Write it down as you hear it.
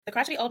The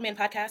Crotchety Old Men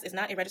Podcast is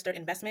not a registered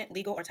investment,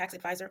 legal, or tax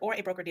advisor or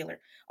a broker-dealer.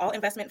 All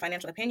investment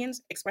financial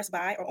opinions expressed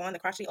by or on the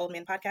Crotchety Old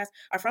Men Podcast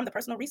are from the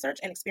personal research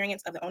and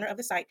experience of the owner of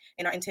the site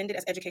and are intended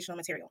as educational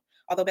material.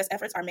 Although best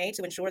efforts are made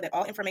to ensure that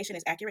all information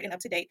is accurate and up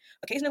to date,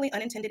 occasionally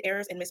unintended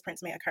errors and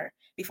misprints may occur.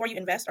 Before you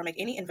invest or make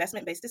any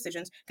investment-based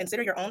decisions,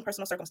 consider your own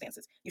personal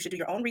circumstances. You should do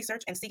your own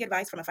research and seek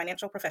advice from a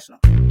financial professional.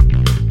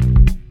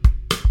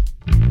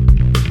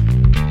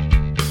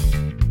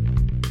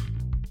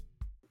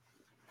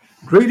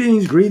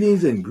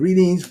 Greetings, and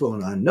greetings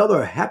from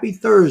another happy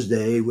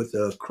Thursday with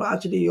the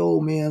Crotchety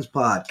Old Men's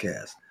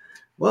Podcast.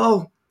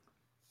 Well,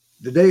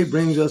 the day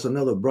brings us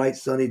another bright,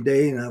 sunny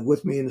day, and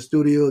with me in the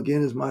studio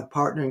again is my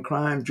partner in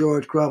crime,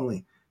 George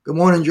Crumley. Good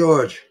morning,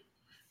 George.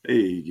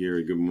 Hey,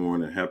 Gary, good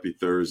morning. Happy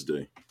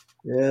Thursday.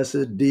 Yes,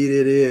 indeed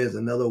it is.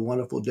 Another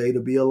wonderful day to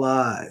be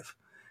alive.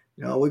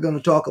 We're going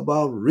to talk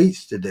about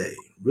REITs today,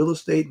 Real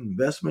Estate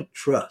Investment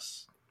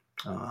Trusts,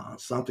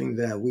 something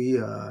that we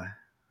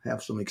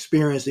have some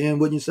experience in,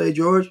 wouldn't you say,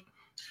 George?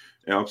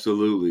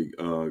 Absolutely.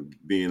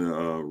 Being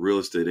a real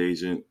estate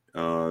agent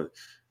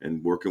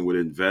and working with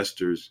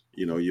investors,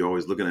 you're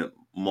always looking at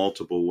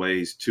multiple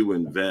ways to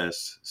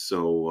invest.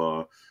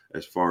 So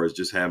as far as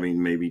just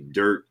having maybe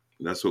dirt,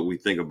 that's what we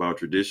think about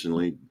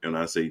traditionally. And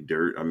I say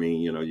dirt, I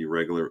mean, your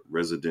regular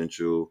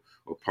residential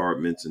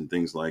apartments and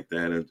things like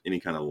that, and any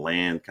kind of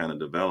land kind of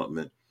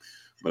development.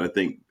 But I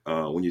think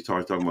when you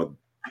talking about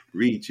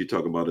REITs, you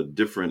talk about a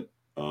different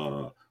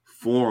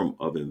form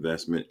of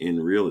investment in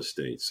real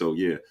estate. So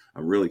yeah,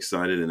 I'm really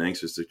excited and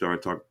anxious to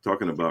start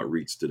talking about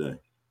REITs today.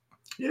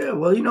 Yeah,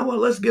 well, you know what?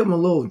 Let's give them a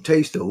little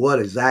taste of what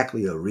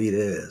exactly a REIT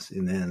is,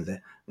 and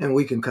then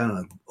we can kind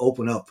of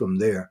open up from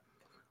there.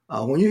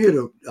 When you hear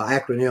the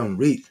acronym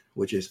REIT,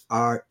 which is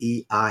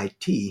REIT,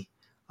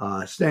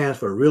 stands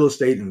for Real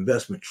Estate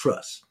Investment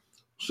Trust.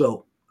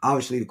 So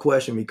obviously the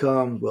question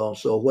becomes, well,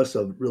 so what's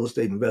a real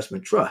estate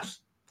investment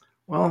trust?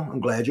 Well, I'm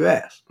glad you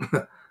asked.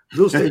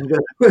 Real estate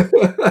investment.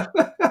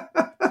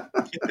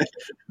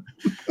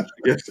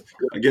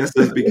 I guess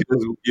that's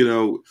because,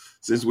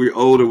 since we're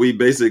older, we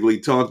basically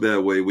talk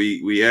that way.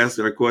 We ask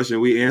our question,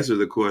 we answer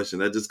the question.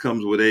 That just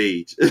comes with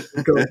age.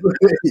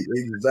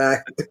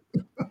 Exactly.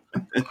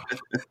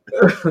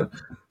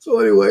 So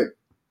anyway,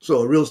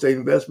 a real estate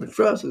investment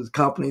trust is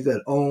companies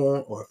that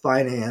own or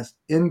finance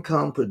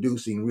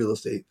income-producing real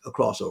estate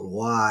across a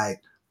wide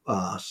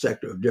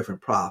sector of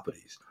different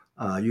properties.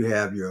 You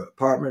have your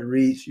apartment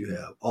REITs, you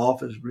have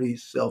office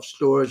REITs,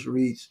 self-storage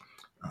REITs,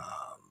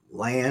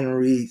 land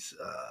REITs,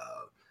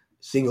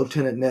 single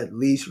tenant net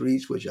lease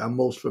REITs, which I'm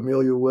most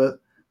familiar with.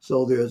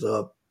 So there's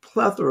a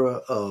plethora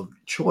of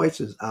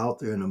choices out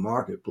there in the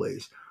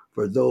marketplace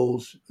for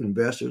those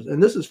investors.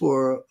 And this is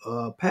for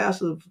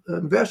passive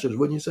investors,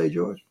 wouldn't you say,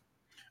 George?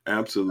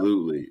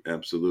 Absolutely. When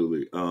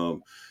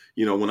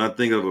I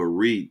think of a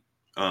REIT,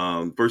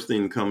 first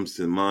thing that comes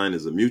to mind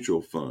is a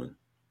mutual fund.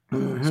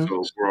 Mm-hmm.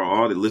 So for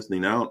our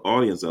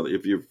audience out,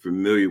 if you're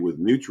familiar with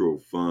mutual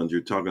funds,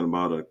 you're talking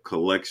about a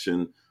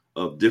collection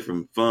of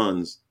different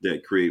funds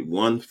that create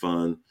one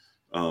fund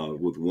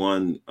with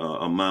one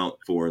amount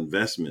for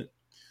investment.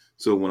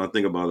 So when I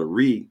think about a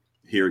REIT,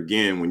 here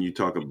again, when you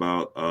talk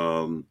about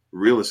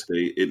real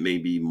estate, it may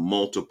be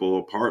multiple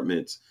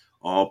apartments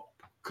all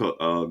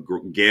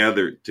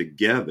gathered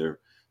together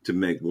to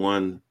make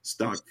one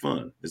stock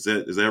fund. Is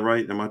that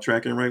right? Am I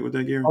tracking right with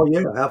that, Gary? Oh,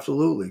 yeah,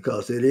 absolutely,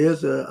 because it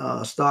is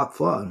a stock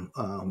fund.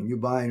 When you're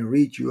buying a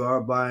REIT, you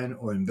are buying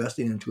or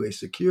investing into a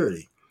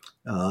security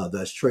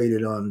that's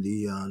traded on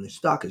the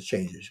stock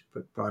exchanges,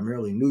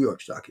 primarily New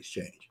York Stock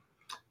Exchange.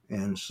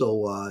 And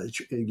so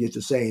it gets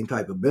the same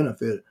type of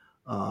benefit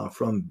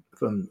from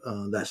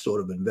that sort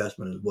of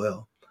investment as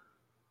well.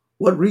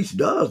 What REITs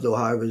does, though,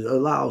 however, is it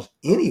allows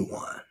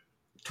anyone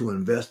to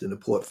invest in a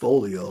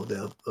portfolio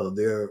of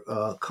their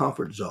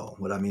comfort zone.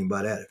 What I mean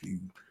by that, if you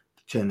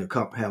tend to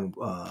have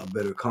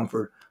better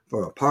comfort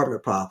for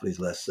apartment properties,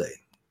 let's say,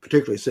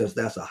 particularly since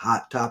that's a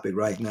hot topic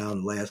right now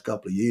in the last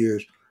couple of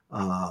years,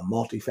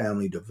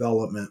 multifamily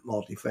development,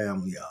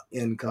 multifamily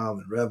income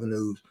and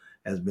revenues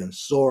has been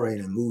soaring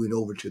and moving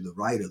over to the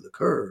right of the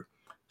curve.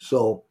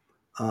 So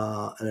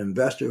an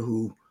investor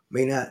who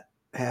may not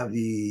have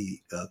the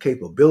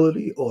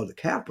capability or the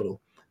capital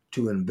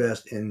to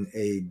invest in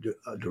a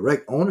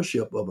direct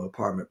ownership of an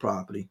apartment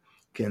property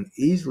can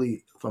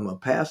easily, from a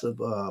passive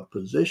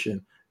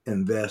position,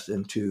 invest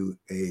into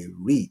a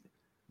REIT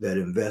that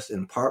invests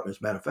in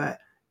apartments. Matter of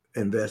fact,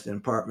 invest in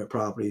apartment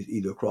properties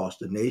either across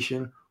the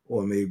nation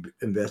or maybe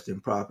invest in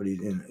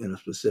properties in a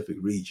specific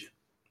region.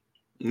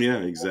 Yeah,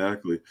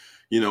 exactly.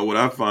 What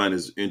I find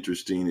is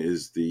interesting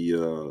is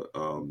the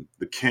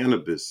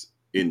cannabis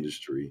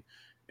industry.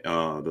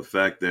 The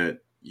fact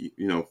that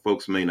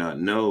folks may not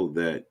know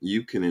that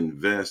you can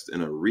invest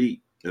in a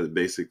REIT that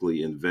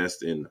basically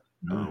invest in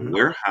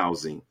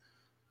warehousing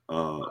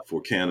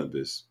for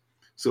cannabis.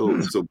 So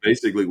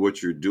basically,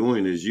 what you're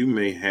doing is you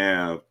may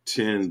have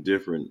 10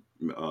 different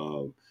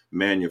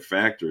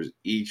manufacturers,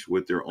 each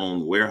with their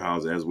own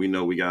warehouse. As we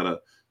know, you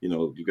gotta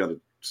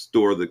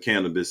store the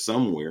cannabis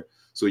somewhere.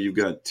 So you've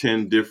got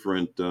 10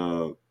 different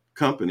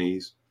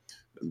companies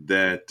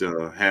that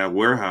have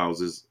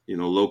warehouses,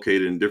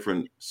 located in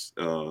different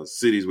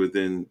cities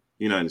within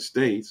the United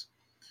States.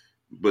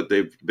 But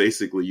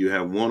you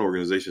have one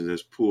organization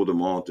that's pulled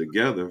them all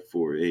together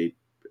for a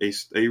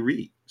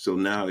REIT. So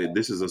now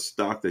this is a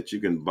stock that you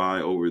can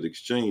buy over the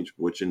exchange,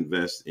 which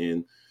invests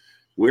in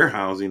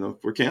warehousing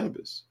for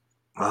cannabis.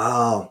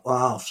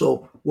 Wow.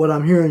 So what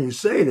I'm hearing you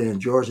say then,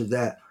 George, is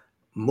that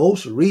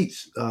most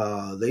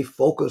REITs, they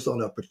focus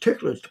on a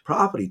particular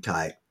property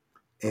type,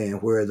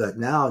 and where that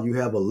now you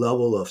have a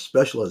level of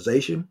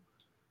specialization,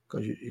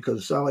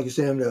 because it sounds like you're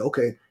saying that,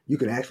 okay, you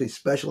can actually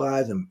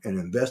specialize and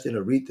invest in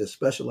a REIT that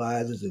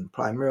specializes in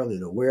primarily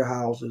the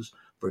warehouses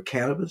for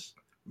cannabis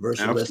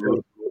versus, let's say,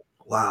 Absolutely.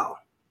 wow.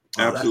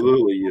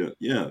 Absolutely.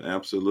 Yeah,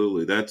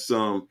 absolutely. That's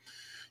and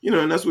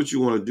that's what you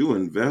want to do.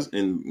 Invest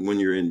in when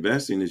you're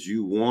investing is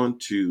you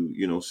want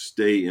to,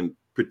 stay in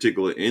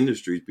particular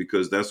industries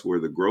because that's where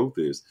the growth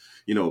is.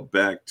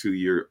 Back to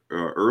your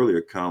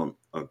earlier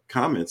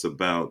comments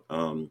about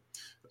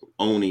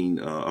owning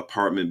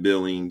apartment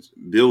buildings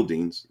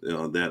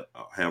that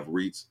have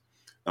REITs,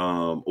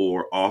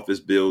 or office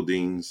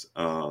buildings,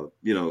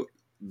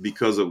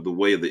 because of the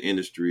way the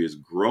industry is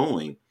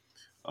growing.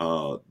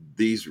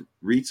 These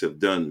REITs have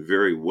done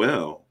very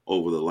well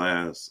over the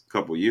last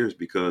couple of years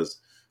because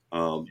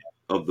of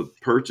the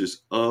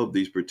purchase of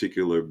these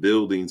particular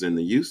buildings and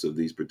the use of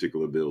these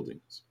particular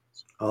buildings.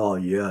 Oh,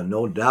 yeah,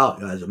 no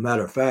doubt. As a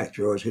matter of fact,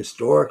 George,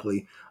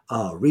 historically,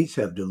 REITs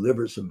have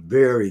delivered some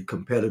very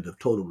competitive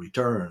total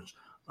returns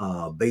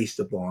based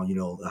upon,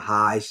 the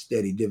high,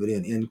 steady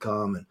dividend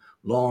income and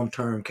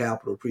long-term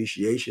capital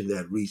appreciation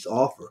that REITs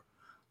offer.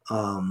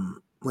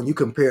 When you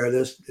compare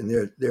this, and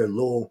they're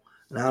low,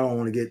 and I don't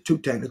want to get too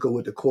technical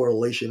with the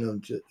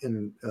correlation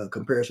in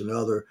comparison to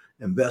other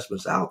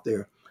investments out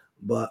there,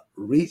 but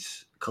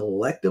REITs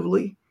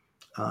collectively,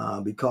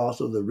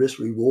 because of the risk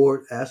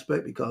reward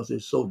aspect, because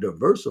it's so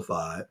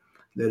diversified,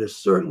 that it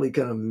certainly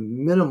kind of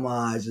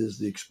minimizes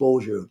the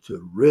exposure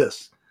to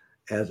risk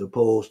as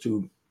opposed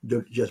to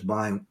just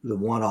buying the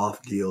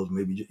one-off deals,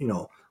 maybe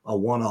a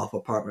one-off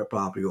apartment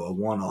property or a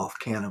one-off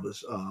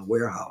cannabis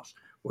warehouse.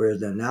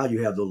 Whereas then now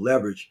you have the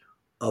leverage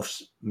of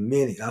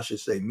many, I should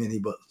say many,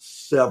 but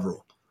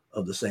several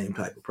of the same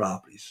type of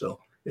properties. So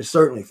it's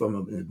certainly, from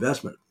an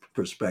investment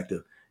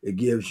perspective, it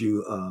gives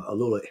you a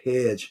little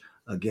hedge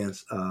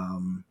against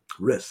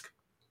risk.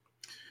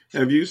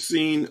 Have you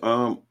seen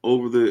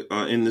over the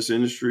in this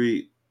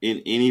industry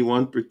in any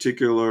one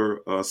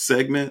particular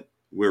segment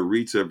where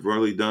REITs have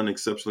really done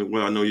exceptionally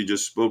well? I know you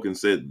just spoke and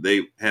said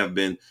they have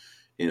been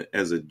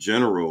as a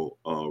general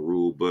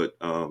rule, but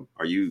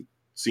are you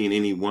seeing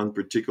any one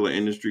particular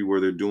industry where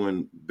they're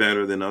doing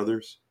better than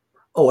others?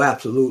 Oh,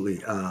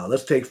 absolutely.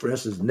 Let's take, for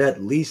instance,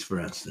 net lease, for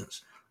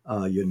instance.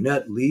 Your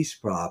net lease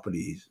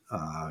properties,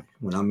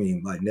 when I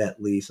mean by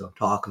net lease, I'm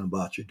talking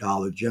about your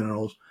Dollar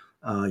Generals,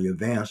 your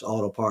Advanced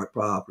Auto Park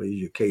properties,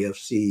 your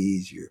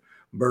KFCs, your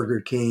Burger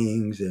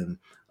Kings, and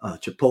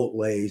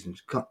Chipotle's,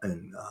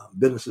 and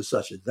businesses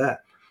such as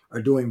that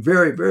are doing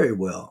very, very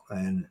well.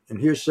 And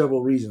here's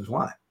several reasons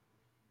why.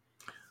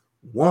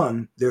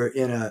 One, they're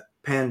in a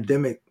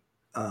pandemic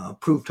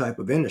proof type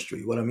of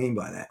industry. What I mean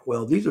by that?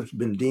 Well, these have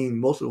been deemed,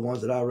 most of the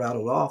ones that I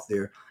rattled off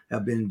there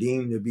have been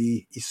deemed to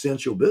be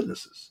essential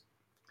businesses.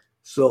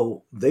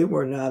 So they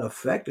were not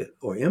affected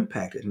or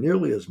impacted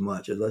nearly as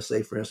much as, let's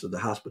say, for instance, the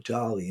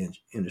hospitality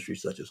industry,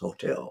 such as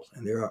hotels.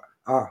 And there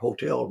are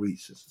hotel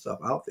REITs and stuff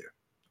out there.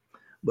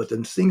 But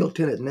the single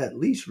tenant net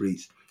lease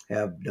REITs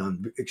have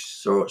done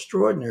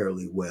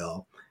extraordinarily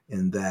well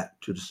in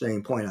that, to the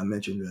same point I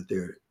mentioned, that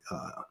they're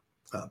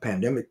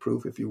pandemic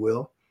proof, if you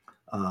will.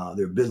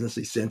 They're business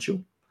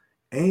essential.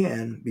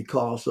 And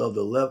because of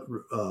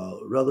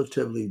the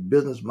relatively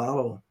business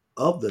model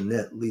of the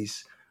net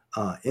lease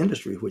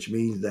industry, which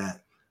means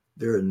that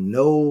there are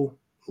no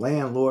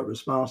landlord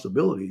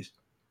responsibilities,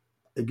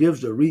 it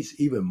gives the REITs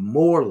even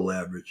more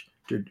leverage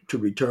to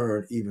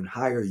return even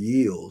higher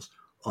yields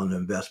on the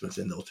investments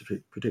in those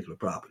particular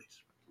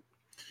properties.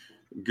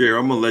 Gary,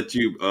 I'm going to let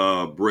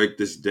you break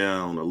this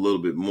down a little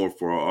bit more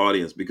for our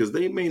audience because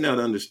they may not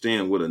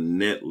understand what a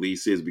net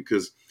lease is,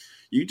 because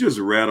you just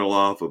rattle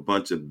off a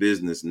bunch of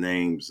business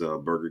names,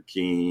 Burger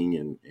King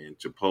and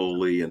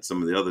Chipotle and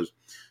some of the others.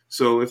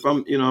 So if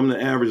I'm the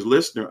average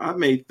listener, I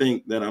may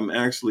think that I'm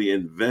actually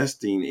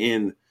investing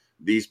in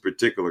these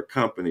particular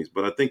companies,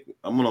 but I think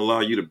I'm going to allow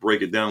you to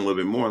break it down a little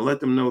bit more and let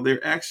them know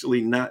they're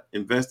actually not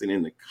investing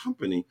in the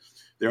company.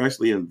 They're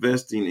actually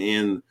investing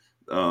in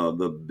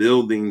the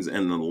buildings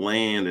and the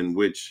land in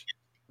which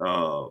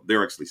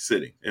they're actually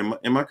sitting.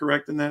 Am I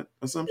correct in that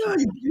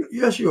assumption? Yeah,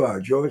 yes, you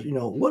are, George.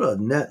 What a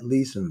net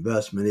lease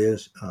investment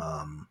is.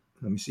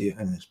 Let me see,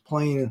 and it's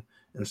plain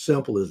and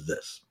simple as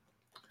this.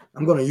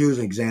 I'm going to use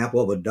an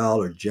example of a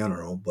Dollar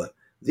General, but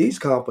these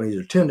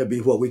companies tend to be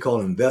what we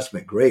call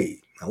investment grade.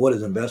 Now, what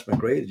is investment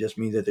grade? It just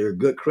means that they're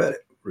good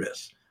credit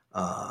risk.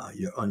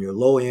 You're on your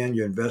low end,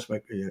 your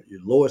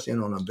lowest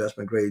end on an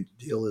investment grade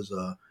deal is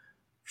a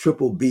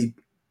triple B.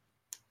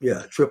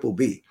 Yeah, triple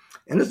B.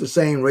 And it's the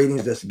same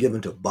ratings that's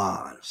given to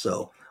bonds.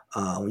 So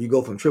When you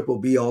go from triple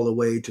B all the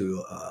way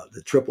to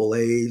the triple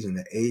A's and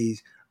the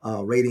A's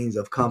ratings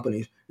of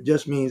companies, it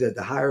just means that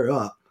the higher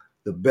up,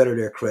 the better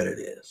their credit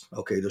is.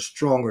 Okay, the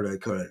stronger their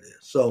credit is.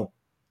 So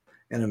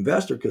an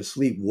investor could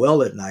sleep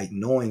well at night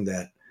knowing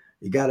that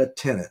you got a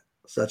tenant,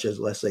 such as,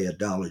 let's say, a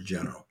Dollar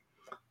General,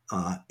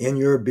 in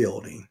your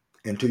building.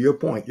 And to your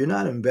point, you're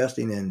not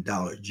investing in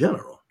Dollar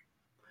General.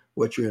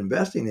 What you're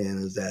investing in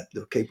is that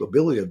the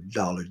capability of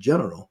Dollar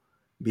General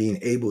being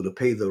able to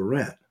pay the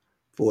rent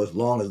for as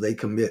long as they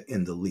commit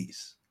in the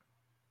lease.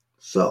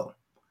 So,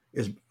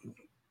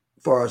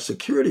 for our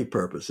security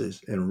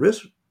purposes and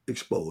risk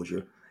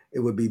exposure, it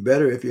would be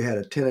better if you had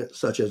a tenant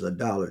such as a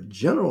Dollar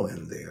General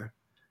in there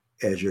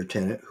as your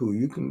tenant, who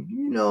you can,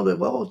 that,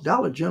 well,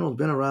 Dollar General's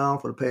been around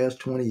for the past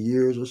 20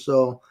 years or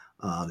so.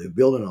 They're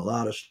building a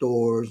lot of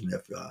stores, and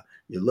if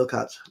you look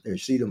out, you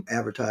see them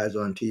advertised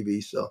on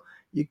TV, so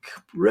you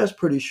rest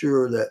pretty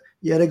sure that,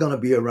 they're going to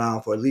be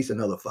around for at least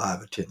another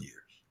 5 or 10 years.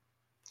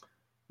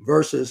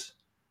 Versus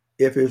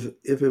if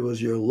it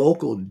was your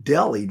local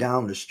deli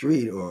down the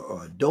street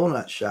or a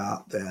donut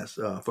shop that's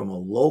from a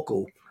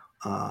local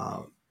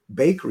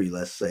bakery,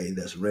 let's say,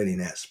 that's renting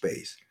that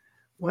space.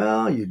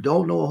 Well, you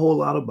don't know a whole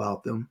lot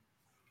about them.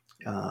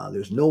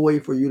 There's no way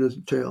for you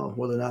to tell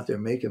whether or not they're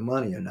making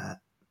money or not.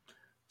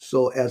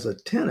 So as a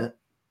tenant,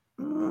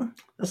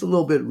 that's a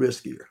little bit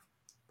riskier.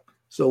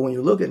 So when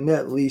you look at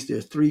net lease,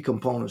 there's 3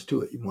 components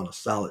to it. You want a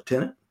solid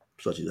tenant,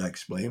 such as I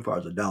explained, as far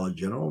as a Dollar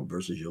General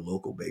versus your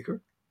local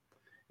baker.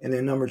 And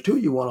then number 2,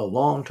 you want a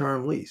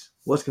long-term lease.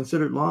 What's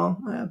considered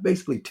long?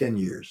 Basically 10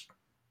 years.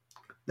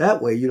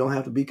 That way you don't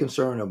have to be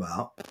concerned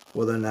about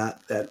whether or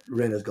not that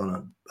rent is going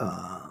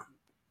to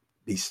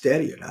be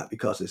steady or not,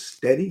 because it's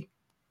steady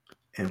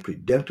and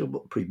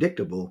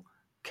predictable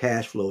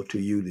cash flow to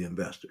you, the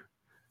investor.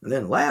 And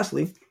then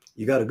lastly,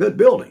 you got a good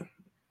building.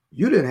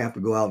 You didn't have to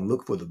go out and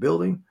look for the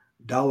building.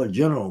 Dollar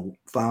General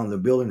found the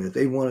building that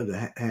they wanted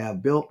to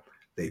have built.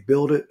 They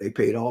built it. They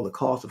paid all the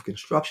costs of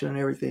construction and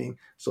everything.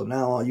 So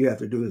now all you have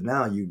to do is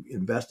now you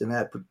invest in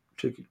that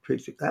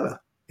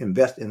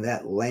invest in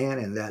that land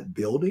and that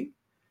building.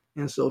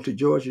 And so to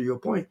George, to your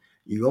point,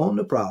 you own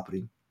the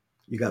property,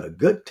 you got a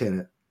good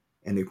tenant,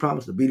 and they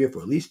promise to be there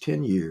for at least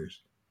 10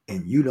 years,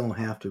 and you don't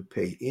have to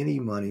pay any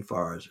money as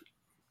far as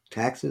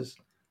taxes,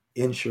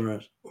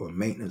 insurance, or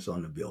maintenance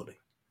on the building.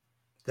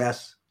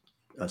 That's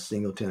a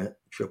single tenant,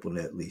 triple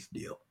net lease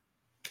deal.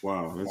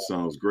 Wow, that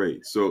sounds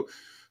great. So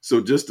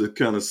just to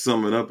kind of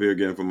sum it up here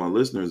again for my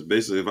listeners,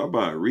 basically, if I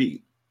buy a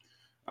REIT,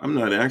 I'm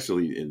not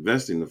actually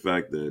investing in the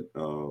fact that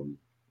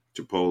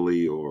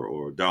Chipotle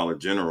or Dollar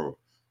General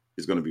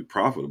is going to be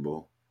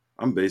profitable.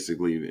 I'm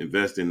basically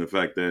investing in the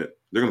fact that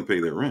they're going to pay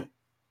their rent.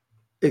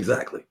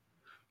 Exactly.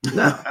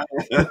 Now,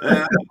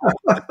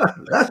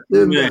 that's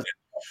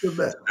the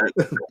best.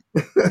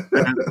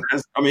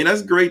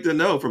 That's great to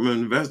know from an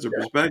investor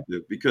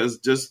perspective, because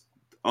just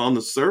on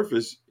the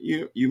surface,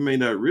 you may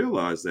not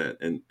realize that.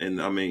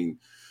 And I mean,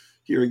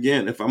 here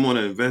again, if I'm going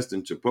to invest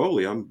in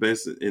Chipotle, I'm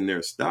invested in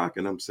their stock,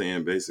 and I'm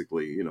saying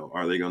basically,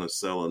 are they going to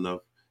sell enough,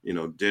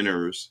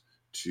 dinners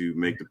to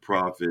make the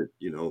profit,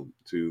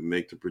 to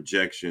make the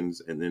projections,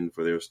 and then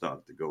for their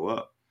stock to go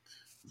up.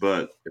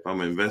 But if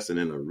I'm investing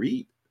in a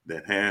REIT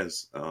that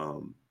has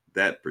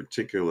that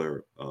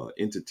particular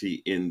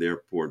entity in their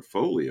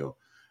portfolio,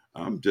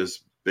 I'm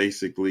just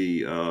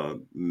basically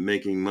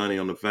making money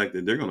on the fact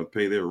that they're going to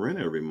pay their rent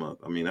every month.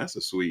 I mean, that's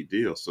a sweet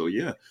deal. So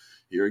yeah,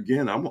 here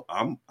again, I'm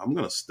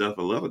going to stuff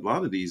a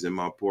lot of these in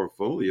my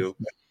portfolio.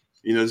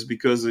 It's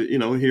because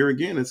here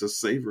again, it's a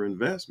safer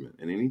investment.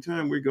 And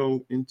anytime we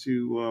go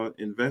into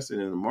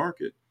investing in the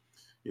market,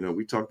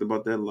 we talked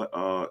about that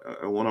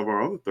at one of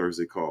our other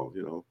Thursday calls.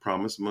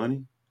 Promise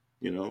money.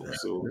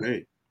 So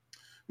hey,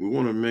 we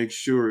want to make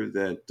sure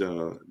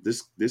that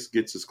this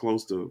gets as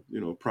close to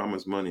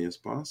promised money as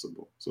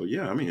possible. So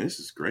yeah, I mean, this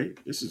is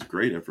great. This is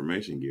great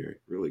information, Gary.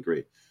 Really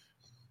great.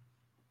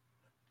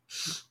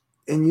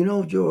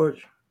 And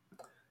George,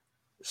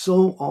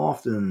 so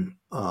often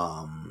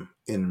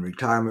in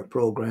retirement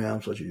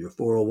programs such as your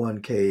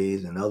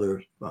 401ks and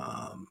other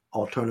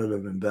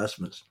alternative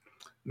investments,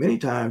 many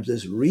times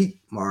this REIT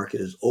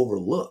market is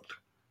overlooked,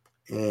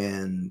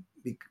 and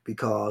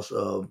because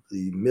of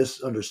the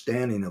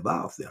misunderstanding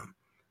about them.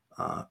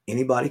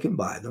 Anybody can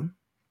buy them.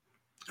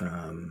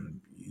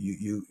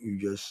 You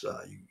just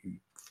you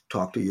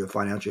talk to your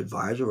financial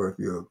advisor, or if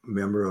you're a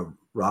member of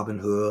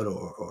Robinhood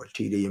or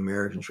TD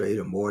Ameritrade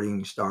or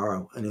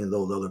Morningstar or any of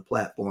those other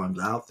platforms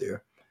out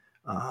there,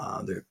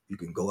 you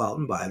can go out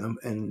and buy them,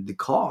 and the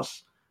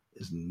cost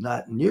is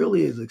not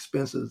nearly as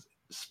expensive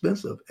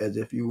as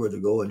if you were to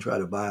go and try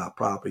to buy a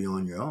property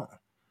on your own.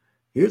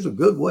 Here's a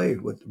good way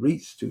with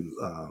REITs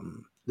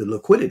to the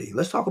liquidity.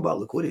 Let's talk about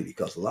liquidity,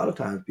 because a lot of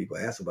times people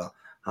ask about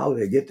how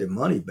they get their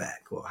money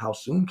back, or how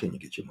soon can you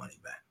get your money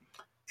back.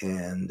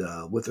 And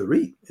with a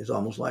REIT, it's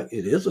almost like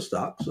it is a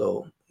stock.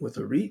 So with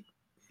a REIT,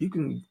 you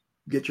can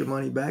get your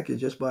money back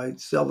just by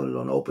selling it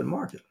on the open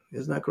market.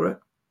 Isn't that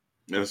correct?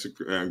 That's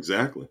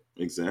exactly.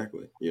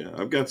 Yeah,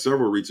 I've got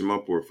several REITs in my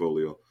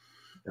portfolio.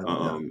 Yeah.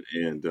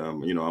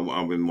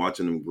 I've been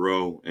watching them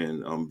grow,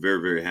 and I'm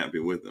very, very happy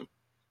with them.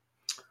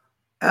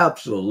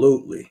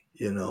 Absolutely.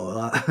 And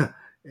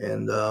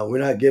we're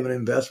not giving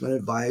investment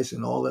advice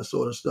and all that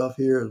sort of stuff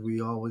here, as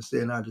we always say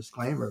in our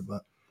disclaimer.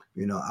 But,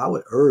 I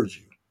would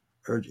urge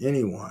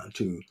anyone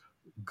to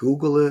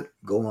Google it,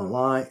 go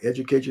online,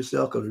 educate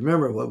yourself. Because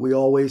remember what we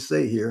always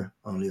say here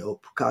on the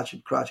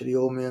Crotchety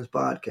Old Men's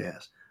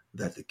Podcast,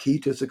 that the key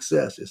to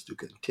success is to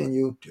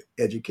continue to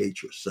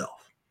educate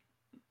yourself.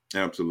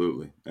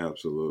 Absolutely.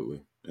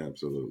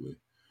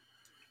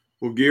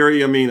 Well,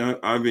 Gary, I mean,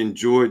 I've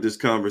enjoyed this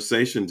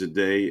conversation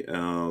today.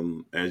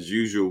 As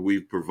usual,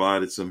 we've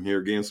provided some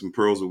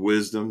pearls of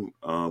wisdom.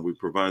 We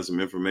provided some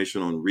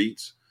information on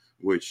REITs,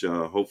 which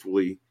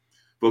hopefully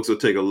folks will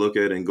take a look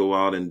at and go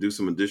out and do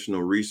some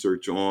additional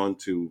research on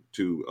to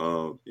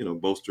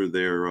bolster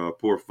their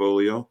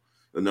portfolio.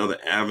 Another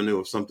avenue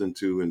of something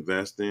to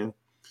invest in.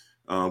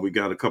 We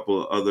got a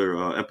couple of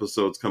other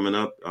episodes coming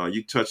up.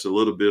 You touched a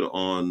little bit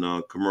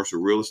on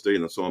commercial real estate,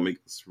 and so I'm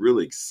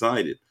really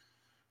excited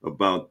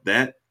about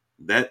that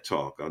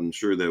talk. I'm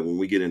sure that when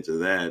we get into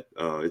that,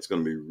 it's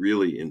going to be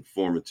really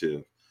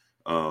informative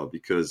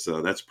because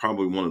that's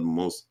probably one of the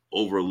most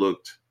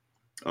overlooked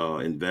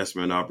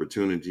investment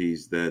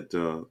opportunities that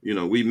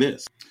we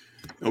miss.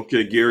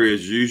 Okay, Gary,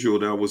 as usual,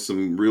 that was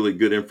some really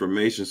good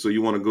information. So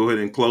you want to go ahead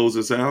and close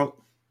us out?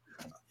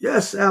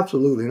 Yes,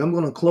 absolutely. And I'm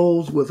going to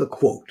close with a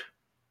quote.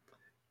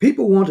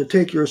 People want to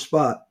take your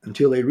spot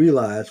until they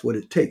realize what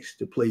it takes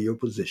to play your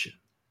position.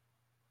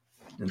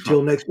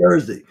 Until next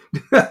Thursday.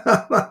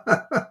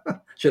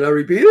 Should I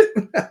repeat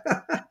it?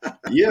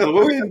 Yeah,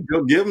 go ahead.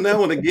 Go give them that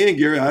one again,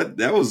 Gary.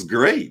 That was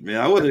great, man.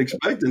 I wasn't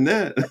expecting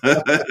that.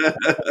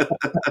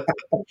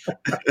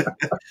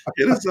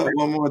 Hit us up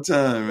one more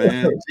time,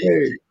 man.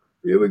 Okay,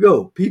 here we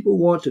go. People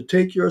want to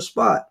take your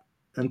spot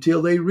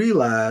until they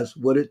realize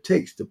what it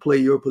takes to play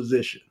your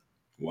position.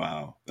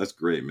 Wow, that's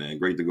great, man.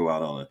 Great to go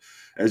out on it.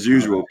 As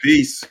usual,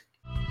 peace.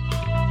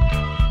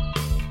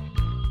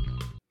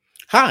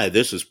 Hi,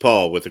 this is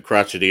Paul with the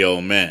Crotchety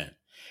Old Men.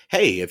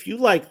 Hey, if you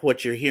like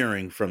what you're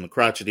hearing from the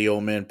Crotchety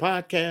Old Men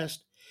Podcast,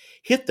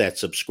 hit that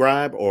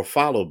subscribe or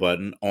follow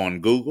button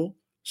on Google,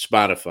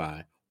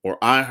 Spotify, or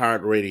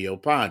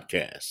iHeartRadio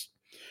podcasts.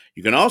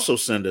 You can also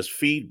send us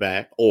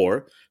feedback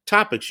or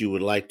topics you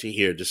would like to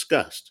hear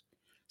discussed.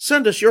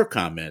 Send us your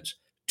comments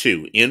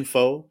to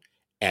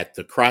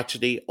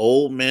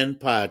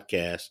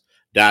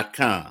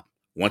info@thecrotchetyoldmenpodcast.com.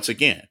 Once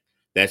again,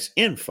 that's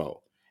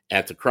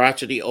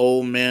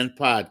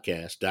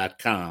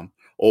info@thecrotchetyoldmenpodcast.com,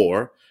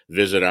 or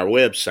visit our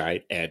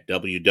website at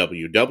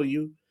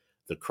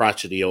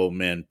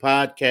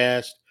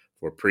www.thecrotchetyoldmenpodcast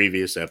for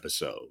previous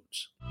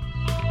episodes.